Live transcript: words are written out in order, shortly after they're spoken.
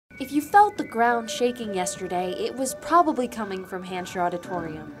felt the ground shaking yesterday, it was probably coming from Hancher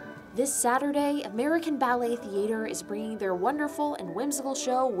Auditorium. This Saturday, American Ballet Theater is bringing their wonderful and whimsical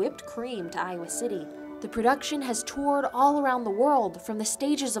show Whipped Cream to Iowa City. The production has toured all around the world, from the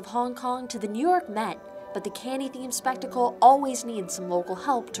stages of Hong Kong to the New York Met, but the candy-themed spectacle always needs some local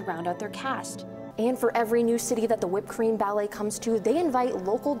help to round out their cast. And for every new city that the Whipped Cream Ballet comes to, they invite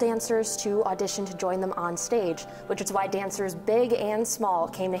local dancers to audition to join them on stage, which is why dancers big and small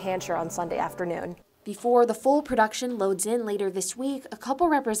came to Hancher on Sunday afternoon. Before the full production loads in later this week, a couple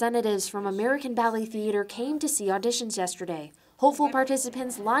representatives from American Ballet Theater came to see auditions yesterday. Hopeful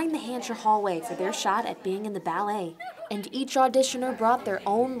participants lined the Hancher hallway for their shot at being in the ballet. And each auditioner brought their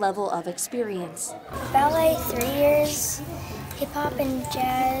own level of experience. Ballet, 3 years. Hip-hop and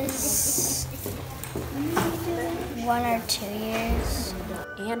jazz, 1 or 2 years.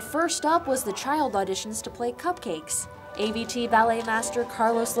 And first up was the child auditions to play cupcakes. AVT ballet master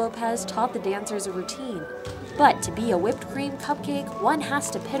Carlos Lopez taught the dancers a routine. But to be a whipped cream cupcake, one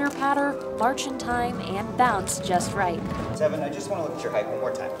has to pitter-patter, march in time, and bounce just right. Seven, I just want to look at your height one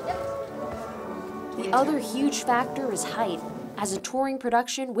more time. The other huge factor is height. As a touring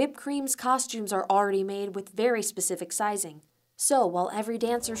production, Whipped Cream's costumes are already made with very specific sizing. So, while every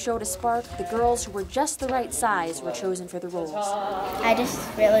dancer showed a spark, the girls who were just the right size were chosen for the roles. I just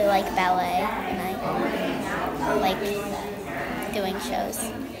really like ballet, and I like doing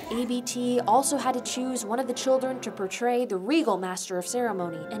shows. ABT also had to choose one of the children to portray the regal master of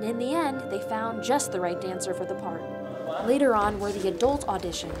ceremony, and in the end, they found just the right dancer for the part. Later on were the adult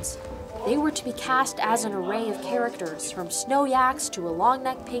auditions. They were to be cast as an array of characters, from snow yaks to a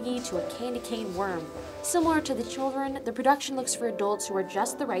long-necked piggy to a candy cane worm. Similar to the children, the production looks for adults who are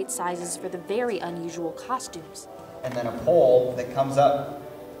just the right sizes for the very unusual costumes. And then a pole that comes up,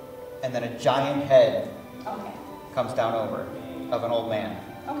 and then a giant head comes down over of an old man.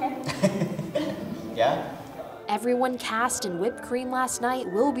 Okay. Yeah? Everyone cast in Whipped Cream last night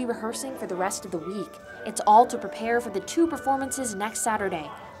will be rehearsing for the rest of the week. It's all to prepare for the 2 performances next Saturday,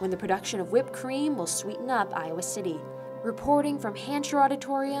 when the production of Whipped Cream will sweeten up Iowa City. Reporting from Hancher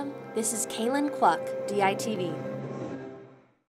Auditorium, this is Kaylin Cluck, DITV.